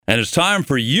And it's time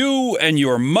for You and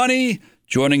Your Money.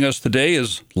 Joining us today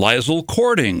is Leisl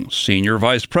Cording, Senior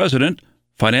Vice President,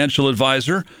 Financial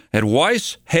Advisor at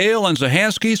Weiss, Hale and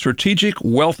Zahansky Strategic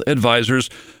Wealth Advisors.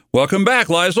 Welcome back,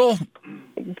 Leisl.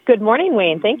 Good morning,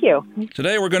 Wayne. Thank you.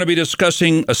 Today we're going to be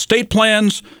discussing estate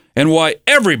plans and why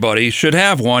everybody should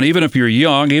have one, even if you're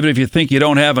young, even if you think you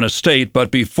don't have an estate. But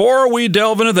before we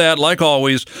delve into that, like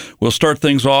always, we'll start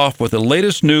things off with the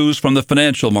latest news from the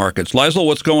financial markets. Leisl,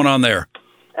 what's going on there?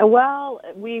 Well,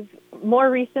 more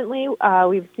recently,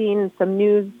 we've seen some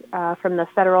news from the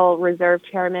Federal Reserve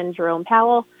Chairman, Jerome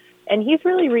Powell, and he's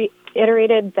really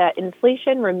reiterated that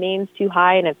inflation remains too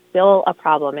high and it's still a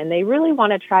problem. And they really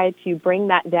want to try to bring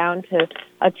that down to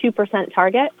a 2%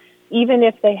 target, even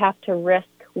if they have to risk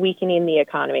weakening the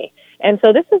economy. And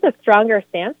so this is a stronger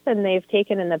stance than they've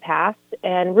taken in the past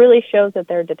and really shows that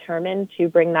they're determined to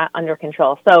bring that under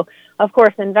control. So, of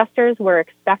course, investors were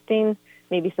expecting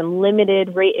maybe some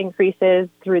limited rate increases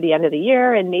through the end of the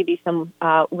year and maybe some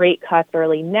rate cuts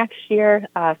early next year.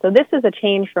 So this is a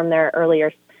change from their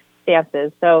earlier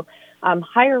stances. So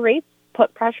higher rates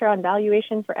put pressure on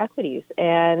valuation for equities.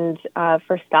 And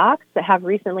for stocks that have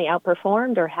recently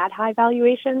outperformed or had high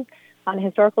valuations, on a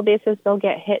historical basis, they'll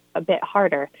get hit a bit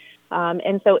harder.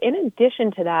 And so in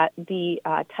addition to that, the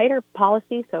tighter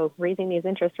policy, so raising these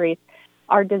interest rates,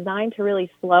 are designed to really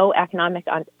slow economic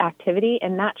activity,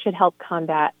 and that should help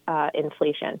combat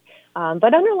inflation.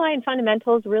 But underlying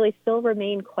fundamentals really still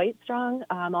remain quite strong,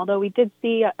 although we did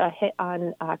see a hit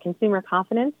on consumer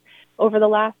confidence over the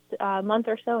last month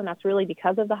or so, and that's really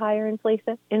because of the higher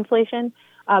inflation.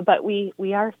 But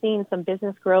we are seeing some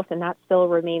business growth, and that still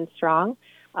remains strong.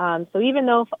 So even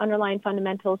though underlying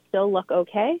fundamentals still look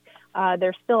okay,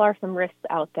 there still are some risks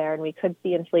out there, and we could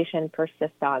see inflation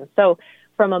persist on. So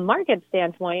from a market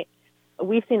standpoint,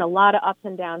 we've seen a lot of ups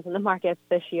and downs in the markets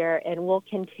this year, and we'll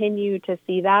continue to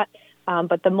see that.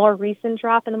 But the more recent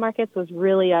drop in the markets was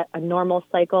really a normal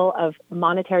cycle of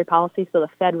monetary policy, so the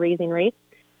Fed raising rates,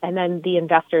 and then the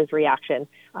investors' reaction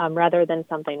rather than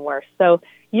something worse. So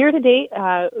year to date,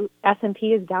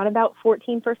 S&P is down about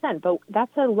 14%, but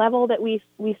that's a level that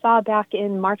we saw back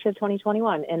in March of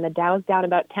 2021, and the Dow's down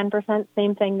about 10%,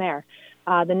 same thing there.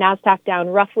 The NASDAQ down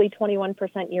roughly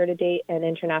 21% year to date, and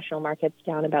international markets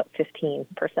down about 15%.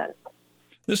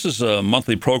 This is a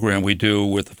monthly program we do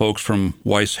with the folks from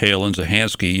Weiss, Hale and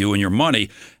Zahansky, You and Your Money,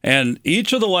 and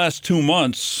each of the last 2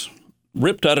 months,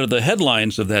 ripped out of the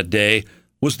headlines of that day,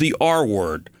 was the R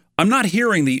word. I'm not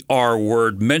hearing the R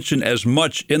word mentioned as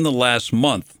much in the last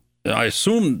month. I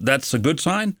assume that's a good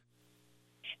sign?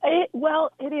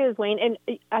 Well, it is, Wayne.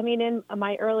 And I mean, in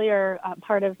my earlier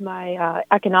part of my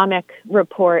economic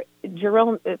report,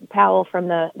 Jerome Powell from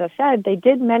the Fed, they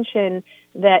did mention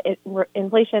that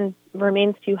inflation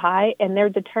remains too high, and they're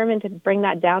determined to bring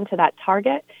that down to that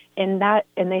target. And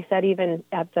they said even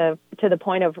to the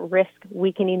point of risk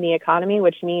weakening the economy,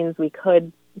 which means we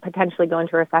could potentially go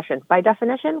into recession. By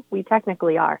definition, we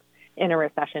technically are in a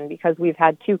recession because we've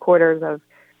had 2 quarters of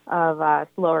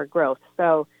slower growth.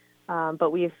 So,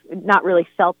 but we've not really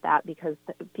felt that because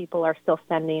people are still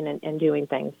spending and doing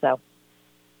things. So,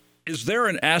 is there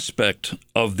an aspect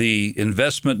of the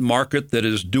investment market that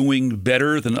is doing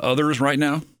better than others right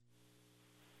now?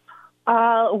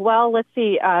 Well, let's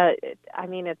see. I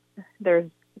mean,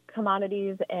 there's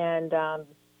commodities and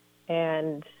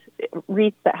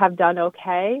REITs that have done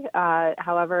okay.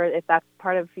 However, if that's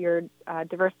part of your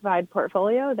diversified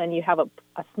portfolio, then you have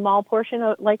a small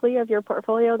portion likely of your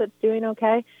portfolio that's doing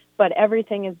okay. But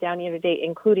everything is down year to date,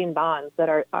 including bonds that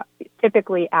are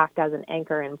typically act as an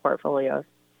anchor in portfolios.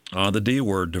 The D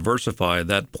word, diversify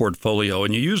that portfolio.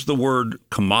 And you use the word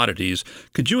commodities.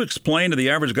 Could you explain to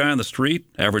the average guy on the street,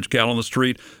 average gal on the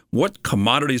street, what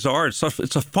commodities are? It's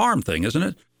a farm thing, isn't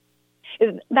it?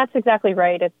 That's exactly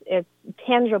right. It's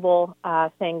tangible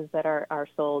things that are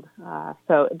sold,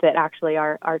 so that actually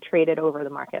are traded over the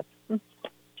markets.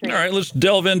 All right, let's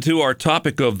delve into our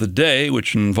topic of the day,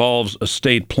 which involves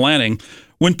estate planning.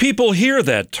 When people hear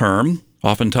that term,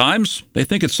 oftentimes they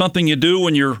think it's something you do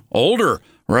when you're older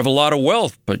or have a lot of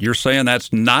wealth, but you're saying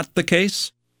that's not the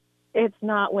case? It's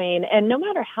not, Wayne. And no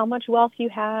matter how much wealth you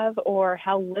have or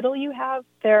how little you have,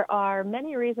 there are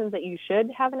many reasons that you should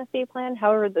have an estate plan.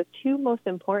 However, the 2 most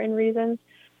important reasons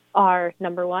are,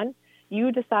 number 1,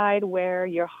 you decide where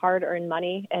your hard-earned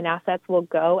money and assets will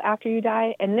go after you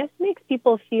die. And this makes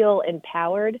people feel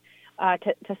empowered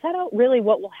to set out really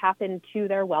what will happen to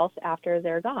their wealth after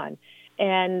they're gone.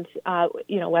 And,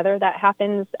 whether that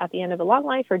happens at the end of a long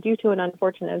life or due to an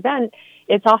unfortunate event,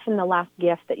 it's often the last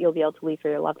gift that you'll be able to leave for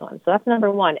your loved ones. So that's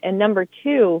number 1. And number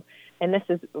 2, and this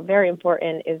is very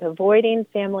important, is avoiding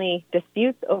family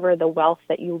disputes over the wealth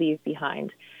that you leave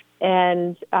behind.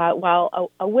 And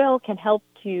while a will can help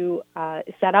to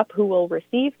set up who will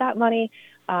receive that money,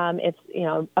 it's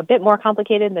a bit more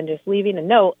complicated than just leaving a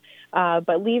note.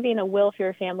 But leaving a will for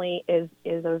your family is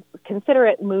a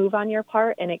considerate move on your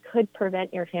part, and it could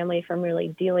prevent your family from really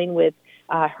dealing with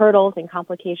hurdles and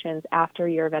complications after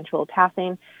your eventual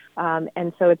passing.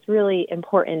 And so it's really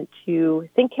important to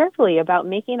think carefully about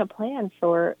making a plan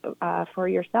for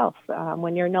yourself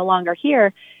when you're no longer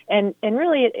here. And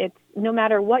really, it's no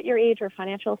matter what your age or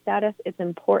financial status, it's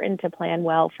important to plan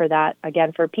well for that,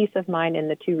 again, for peace of mind and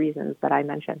the two reasons that I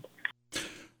mentioned.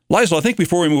 Leisl, I think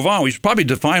before we move on, we should probably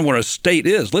define what an estate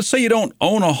is. Let's say you don't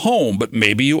own a home, but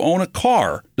maybe you own a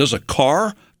car. Does a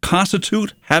car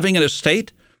constitute having an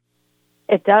estate?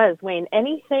 It does, Wayne.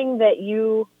 Anything that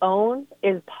you own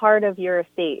is part of your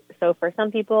estate. So for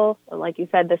some people, like you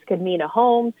said, this could mean a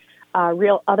home,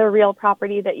 other real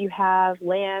property that you have,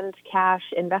 land, cash,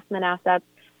 investment assets.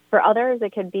 For others,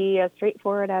 it could be as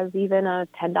straightforward as even a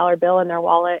 $10 bill in their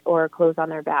wallet or clothes on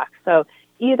their back. So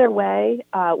either way,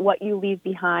 what you leave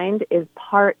behind is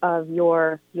part of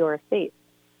your estate.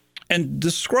 And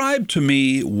describe to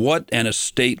me what an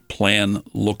estate plan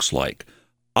looks like.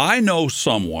 I know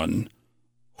someone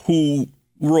who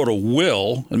wrote a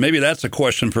will, and maybe that's a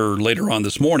question for later on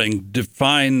this morning,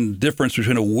 define the difference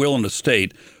between a will and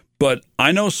estate. But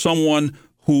I know someone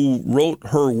who wrote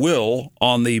her will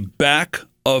on the back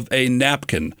of a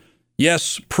napkin.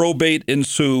 Yes, probate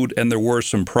ensued and there were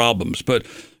some problems. But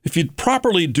if you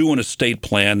properly do an estate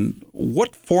plan,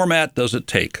 what format does it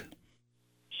take?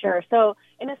 Sure. So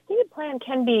an estate plan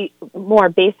can be more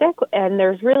basic, and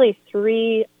there's really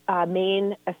three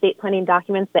main estate planning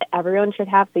documents that everyone should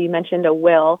have. So you mentioned a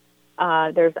will.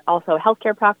 There's also a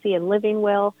healthcare proxy and living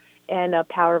will, and a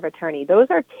power of attorney. Those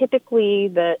are typically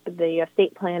the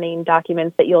estate planning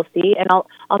documents that you'll see. And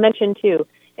I'll mention too,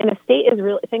 an estate is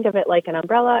really, think of it like an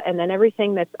umbrella, and then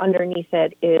everything that's underneath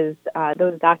it is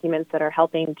those documents that are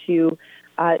helping to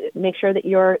make sure that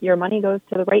your money goes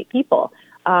to the right people.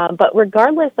 But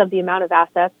regardless of the amount of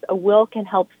assets, a will can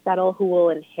help settle who will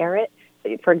inherit.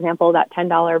 For example, that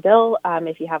 $10 bill,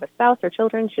 if you have a spouse or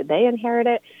children, should they inherit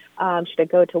it? Should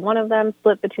it go to one of them,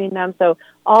 split between them? So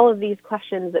all of these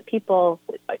questions that people,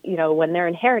 when they're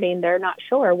inheriting, they're not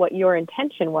sure what your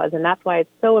intention was. And that's why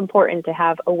it's so important to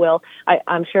have a will.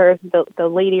 I'm sure the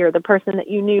lady or the person that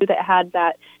you knew that had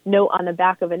that note on the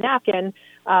back of a napkin,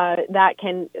 that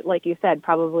can, like you said,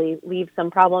 probably leave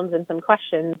some problems and some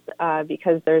questions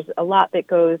because there's a lot that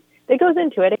goes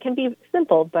into it. It can be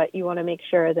simple, but you want to make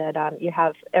sure that you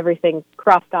have everything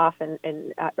crossed off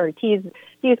or T's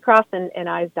crossed and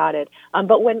I's dotted.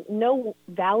 But when no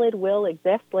valid will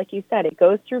exists, like you said, it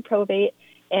goes through probate.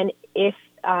 And if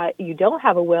you don't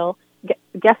have a will,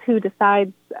 guess who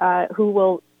decides who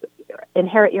will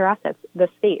inherit your assets? The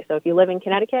state. So if you live in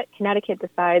Connecticut, Connecticut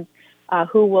decides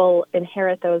who will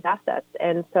inherit those assets.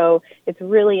 And so it's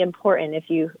really important if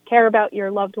you care about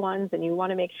your loved ones and you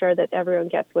want to make sure that everyone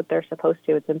gets what they're supposed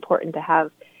to, it's important to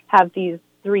have these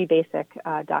three basic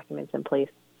documents in place.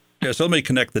 Yeah, so let me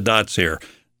connect the dots here.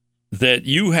 That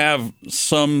you have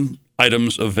some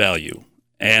items of value,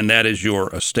 and that is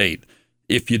your estate.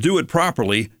 If you do it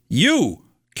properly, you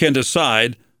can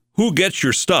decide who gets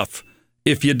your stuff.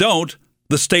 If you don't,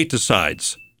 the state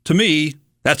decides. To me,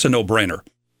 that's a no-brainer.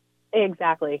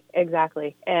 Exactly.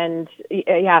 And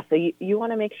so you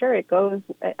want to make sure it goes,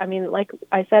 I mean, like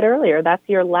I said earlier, that's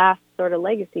your last sort of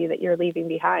legacy that you're leaving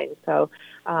behind. So,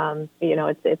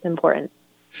 it's important.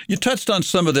 You touched on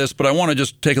some of this, but I want to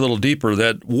just take a little deeper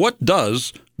that what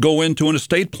does go into an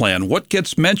estate plan? What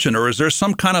gets mentioned? Or is there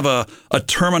some kind of a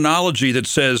terminology that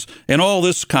says, and all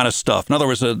this kind of stuff? In other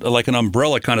words, like an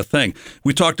umbrella kind of thing.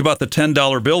 We talked about the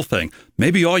 $10 bill thing.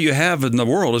 Maybe all you have in the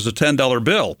world is a $10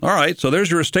 bill. All right, so there's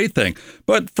your estate thing.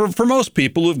 But for most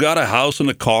people who've got a house and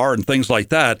a car and things like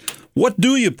that, what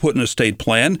do you put in an estate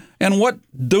plan, and what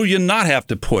do you not have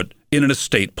to put in an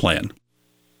estate plan?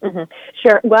 Mm-hmm.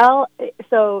 Sure. Well,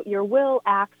 so your will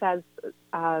acts as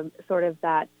sort of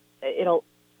that. It'll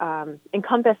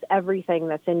encompass everything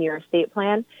that's in your estate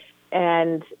plan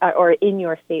and or in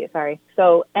your state. Sorry.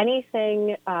 So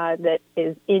anything that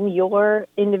is in your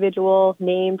individual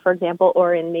name, for example,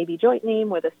 or in maybe joint name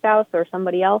with a spouse or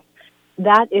somebody else,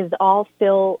 that is all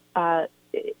still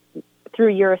through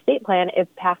your estate plan. It's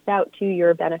passed out to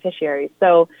your beneficiaries.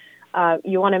 So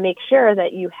you want to make sure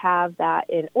that you have that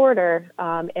in order,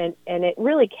 and it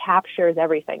really captures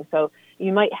everything. So,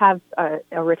 you might have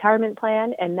a retirement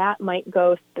plan, and that might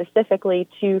go specifically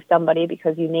to somebody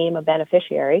because you name a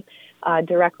beneficiary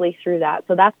directly through that.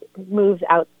 So that moves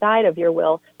outside of your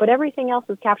will, but everything else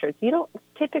is captured. So you don't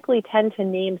typically tend to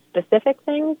name specific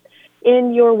things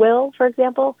in your will, for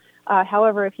example.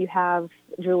 However, if you have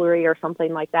jewelry or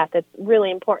something like that that's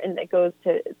really important that goes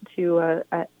to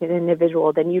an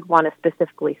individual, then you'd want to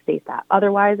specifically state that.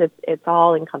 Otherwise, it's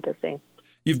all encompassing.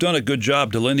 You've done a good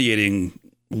job delineating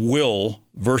will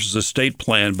versus estate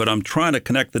plan, but I'm trying to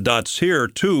connect the dots here,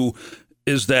 too,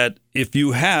 is that if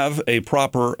you have a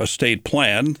proper estate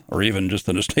plan, or even just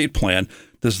an estate plan,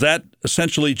 does that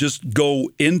essentially just go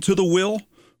into the will?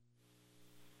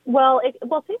 Well,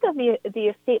 think of the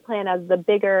estate plan as the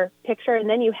bigger picture, and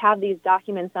then you have these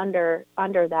documents under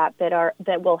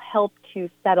that will help to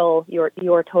settle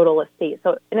your total estate.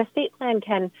 So an estate plan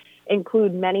can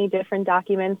include many different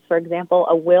documents. For example,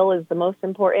 a will is the most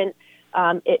important.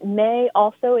 It may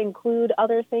also include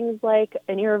other things like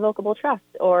an irrevocable trust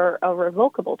or a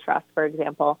revocable trust, for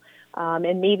example.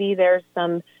 And maybe there's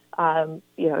some,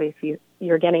 if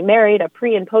you're getting married, a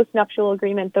pre- and post-nuptial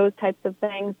agreement, those types of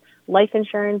things. Life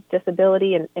insurance,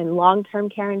 disability, and long-term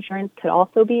care insurance could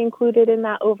also be included in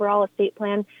that overall estate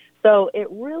plan. So it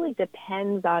really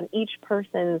depends on each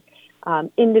person's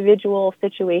individual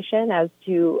situation as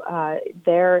to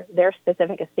their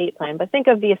specific estate plan. But think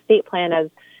of the estate plan as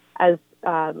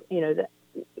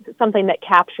something that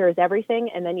captures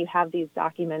everything, and then you have these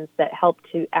documents that help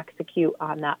to execute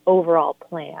on that overall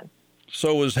plan.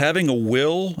 So is having a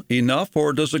will enough,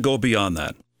 or does it go beyond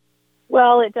that?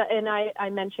 Well, and I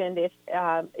mentioned if,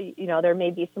 there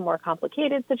may be some more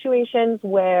complicated situations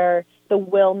where the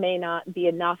will may not be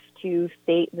enough to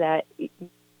state that you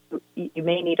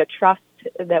may need a trust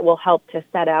that will help to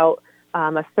set out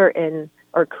a certain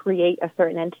or create a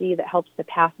certain entity that helps to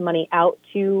pass money out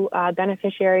to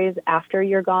beneficiaries after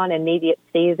you're gone, and maybe it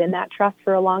stays in that trust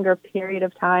for a longer period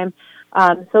of time.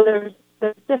 So there's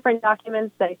different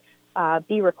documents that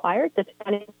be required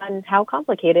depending on how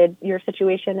complicated your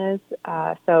situation is.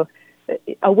 So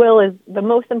a will is the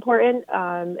most important.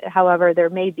 However, there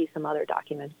may be some other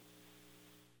documents.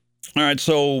 All right.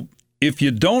 So if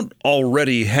you don't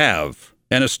already have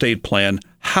an estate plan,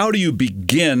 how do you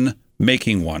begin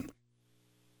making one?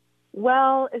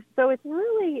 Well, so it's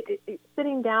really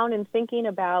sitting down and thinking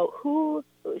about who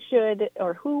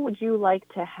would you like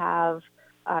to have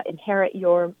inherit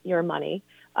your money.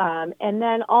 And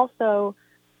then also,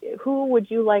 who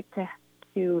would you like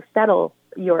to settle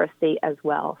your estate as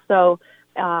well? So,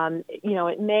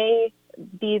 it may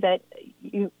be that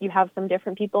you have some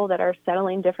different people that are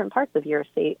settling different parts of your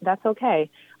estate. That's okay.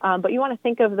 But you want to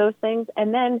think of those things.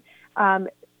 And then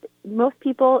most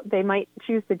people, they might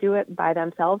choose to do it by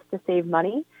themselves to save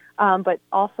money. But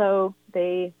also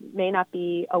they may not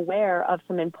be aware of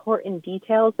some important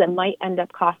details that might end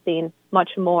up costing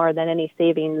much more than any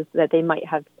savings that they might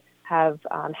have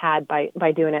had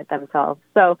by doing it themselves.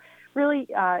 So really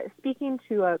speaking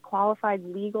to a qualified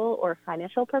legal or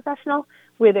financial professional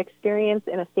with experience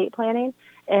in estate planning,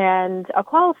 and a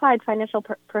qualified financial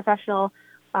professional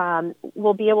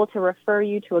will be able to refer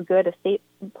you to a good estate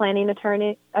planning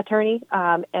attorney.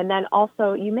 And then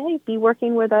also you may be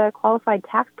working with a qualified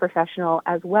tax professional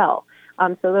as well.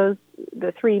 So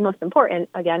the three most important,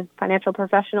 again, financial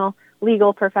professional,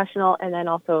 legal professional, and then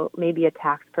also maybe a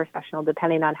tax professional,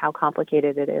 depending on how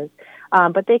complicated it is.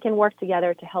 But they can work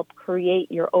together to help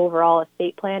create your overall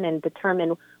estate plan and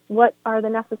determine what are the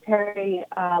necessary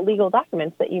legal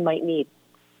documents that you might need.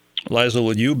 Leisl,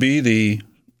 would you be the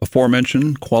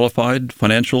aforementioned qualified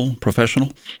financial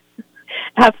professional?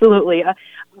 Absolutely.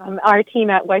 Our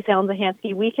team at Weiss, Hale and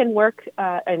Zahansky, we can work,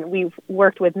 and we've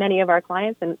worked with many of our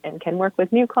clients and can work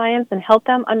with new clients and help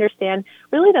them understand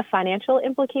really the financial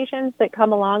implications that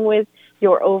come along with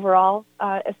your overall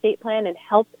estate plan, and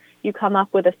help you come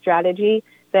up with a strategy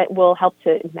that will help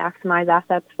to maximize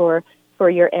assets for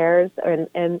your heirs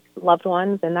and loved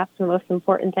ones. And that's the most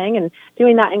important thing. And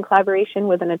doing that in collaboration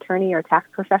with an attorney or tax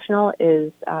professional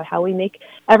is how we make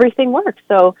everything work.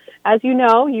 So as you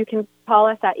know, you can call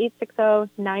us at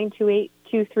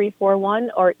 860-928-2341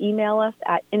 or email us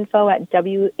at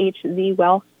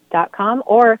info@whzwealth.com,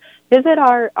 or visit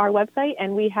our website,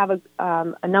 and we have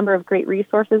a number of great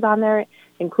resources on there,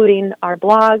 including our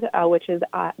blog, which is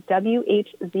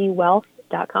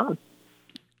whzwealth.com.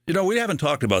 We haven't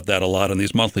talked about that a lot on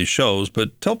these monthly shows,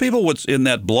 but tell people what's in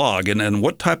that blog and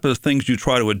what type of things you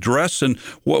try to address, and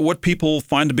what people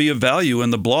find to be of value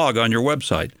in the blog on your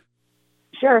website.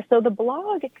 Sure. So the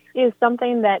blog is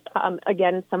something that,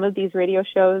 again, some of these radio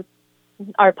shows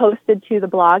are posted to the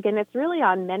blog, and it's really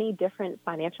on many different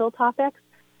financial topics.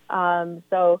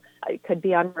 So it could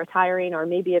be on retiring, or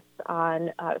maybe it's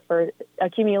on for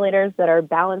accumulators that are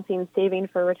balancing saving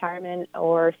for retirement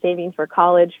or saving for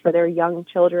college for their young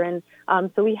children.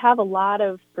 So we have a lot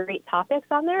of great topics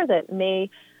on there that may,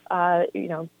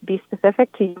 be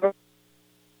specific to your.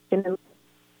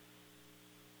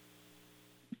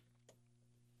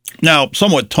 Now,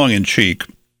 somewhat tongue-in-cheek,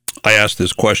 I asked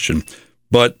this question,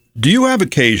 but do you have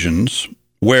occasions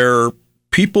where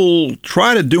people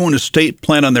try to do an estate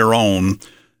plan on their own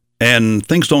and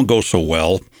things don't go so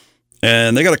well,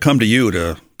 and they got to come to you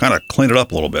to kind of clean it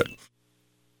up a little bit?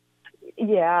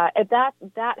 Yeah,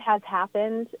 that has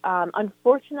happened.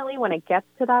 Unfortunately, when it gets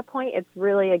to that point, it's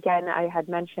really, again, I had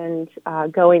mentioned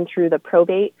going through the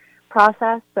probate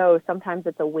process. So sometimes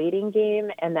it's a waiting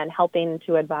game and then helping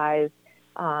to advise,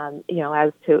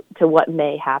 as to what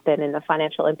may happen and the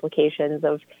financial implications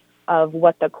of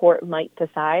what the court might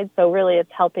decide. So really it's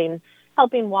helping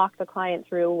walk the client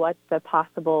through what the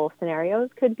possible scenarios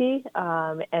could be.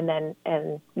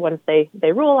 And once they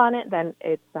rule on it, then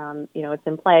it's, it's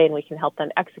in play and we can help them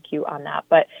execute on that.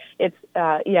 But it's,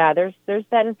 there's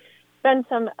been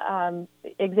some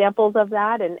examples of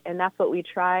that. And that's what we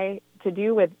try to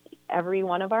do with every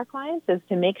one of our clients, is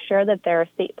to make sure that their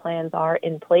estate plans are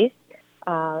in place.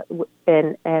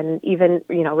 And even,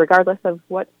 regardless of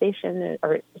what station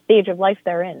or stage of life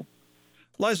they're in.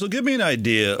 Leisl, give me an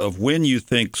idea of when you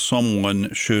think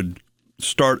someone should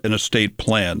start an estate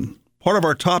plan. Part of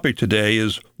our topic today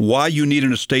is why you need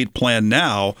an estate plan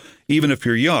now, even if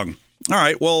you're young. All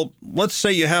right, well, let's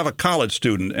say you have a college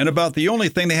student and about the only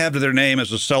thing they have to their name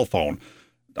is a cell phone.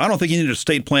 I don't think you need an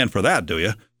estate plan for that, do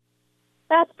you?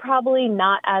 That's probably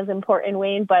not as important,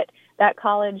 Wayne, but that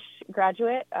college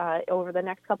graduate, over the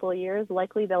next couple of years,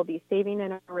 likely they'll be saving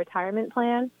in a retirement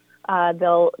plan.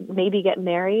 They'll maybe get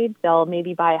married. They'll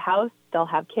maybe buy a house. They'll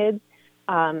have kids.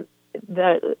 With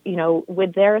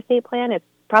their estate plan, it's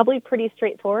probably pretty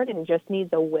straightforward and just needs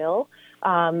a will.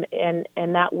 And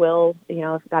that will,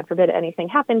 if God forbid anything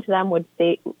happened to them, would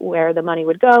state where the money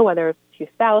would go, whether it's to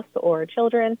spouse or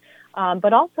children.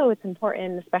 But also it's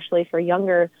important, especially for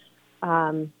younger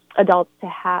adults, to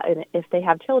have, if they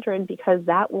have children, because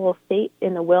that will state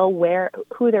in the will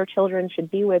who their children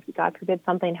should be with. God forbid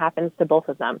something happens to both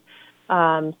of them.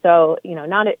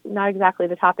 Not exactly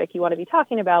the topic you want to be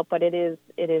talking about, but it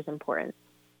is important.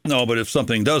 No, but if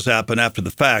something does happen after the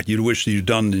fact, you'd wish that you'd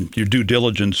done your due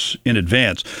diligence in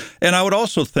advance. And I would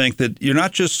also think that you're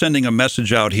not just sending a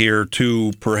message out here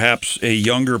to perhaps a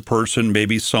younger person,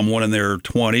 maybe someone in their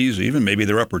 20s, even maybe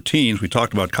their upper teens. We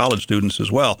talked about college students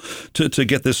as well, to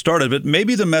get this started. But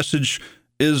maybe the message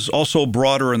is also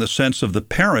broader in the sense of the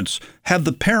parents. Have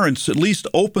the parents at least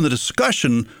open the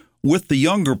discussion with the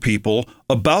younger people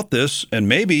about this and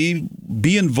maybe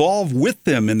be involved with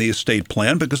them in the estate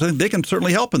plan, because I think they can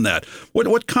certainly help in that.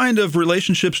 What kind of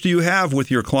relationships do you have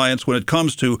with your clients when it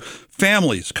comes to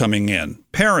families coming in,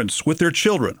 parents with their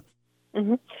children?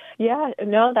 Mm-hmm. Yeah,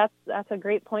 no, that's a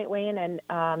great point, Wayne. And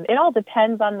it all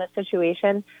depends on the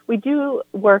situation. We do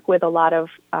work with a lot of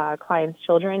clients'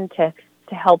 children to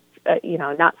help,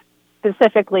 not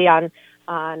specifically on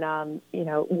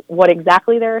what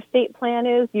exactly their estate plan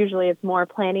is. Usually it's more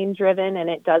planning driven, and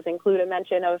it does include a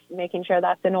mention of making sure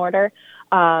that's in order.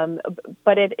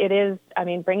 But it is,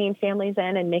 bringing families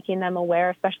in and making them aware,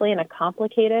 especially in a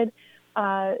complicated,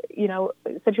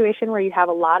 situation where you have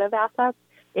a lot of assets.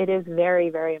 It is very,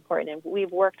 very important. And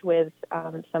we've worked with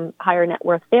some higher net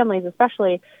worth families,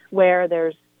 especially where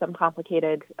there's some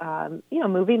complicated,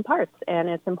 moving parts. And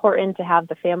it's important to have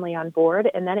the family on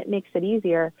board, and then it makes it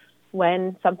easier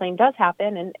when something does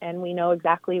happen and we know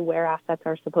exactly where assets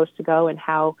are supposed to go and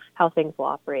how things will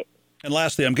operate. And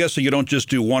lastly, I'm guessing you don't just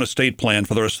do one estate plan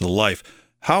for the rest of the life.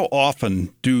 How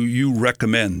often do you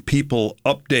recommend people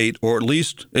update or at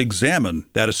least examine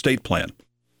that estate plan?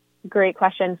 Great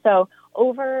question. So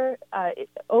over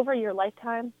your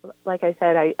lifetime, like I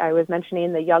said, I was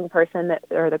mentioning the young person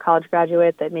or the college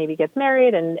graduate that maybe gets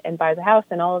married and buys a house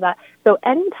and all of that. So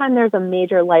anytime there's a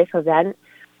major life event,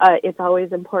 it's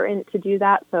always important to do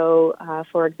that. So,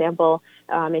 for example,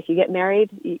 if you get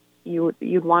married,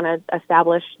 you'd want to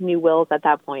establish new wills at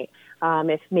that point.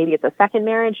 If maybe it's a second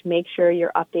marriage, make sure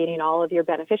you're updating all of your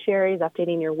beneficiaries,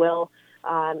 updating your will.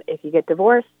 If you get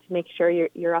divorced, make sure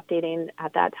you're updating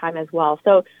at that time as well.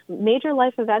 So major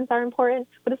life events are important,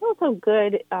 but it's also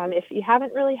good if you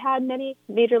haven't really had many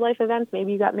major life events.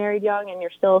 Maybe you got married young and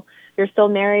you're still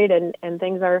married and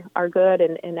things are good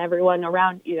and everyone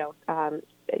around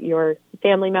your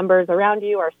family members around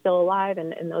you are still alive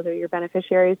and those are your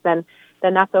beneficiaries, then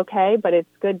that's okay. But it's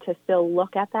good to still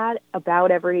look at that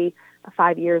about every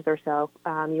 5 years or so.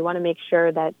 You want to make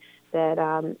sure that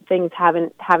that things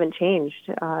haven't changed,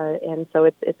 and so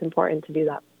it's important to do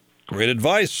that. Great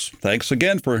advice. Thanks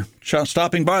again for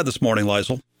stopping by this morning,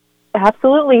 Leisl.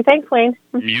 Absolutely. Thanks, Wayne.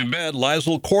 You bet.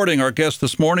 Leisl Cording, our guest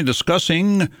this morning,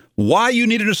 discussing why you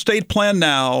need an estate plan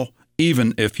now,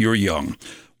 even if you're young.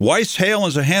 Weiss, Hale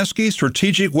and Zahansky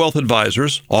Strategic Wealth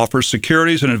Advisors offers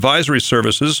securities and advisory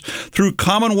services through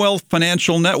Commonwealth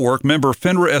Financial Network, member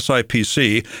FINRA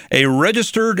SIPC, a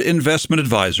registered investment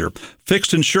advisor.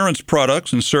 Fixed insurance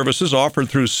products and services offered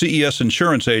through CES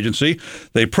Insurance Agency.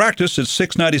 They practice at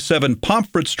 697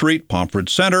 Pomfret Street, Pomfret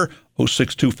Center,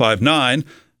 06259,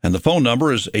 and the phone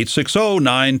number is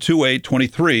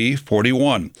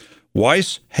 860-928-2341.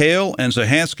 Weiss, Hale and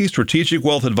Zahansky Strategic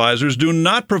Wealth Advisors do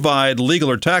not provide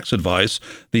legal or tax advice.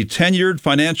 The tenured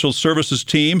financial services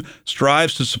team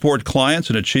strives to support clients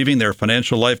in achieving their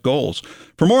financial life goals.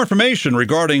 For more information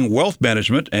regarding wealth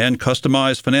management and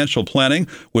customized financial planning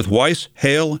with Weiss,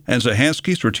 Hale and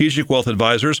Zahansky Strategic Wealth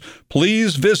Advisors,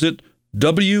 please visit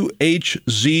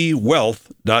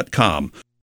WHZwealth.com.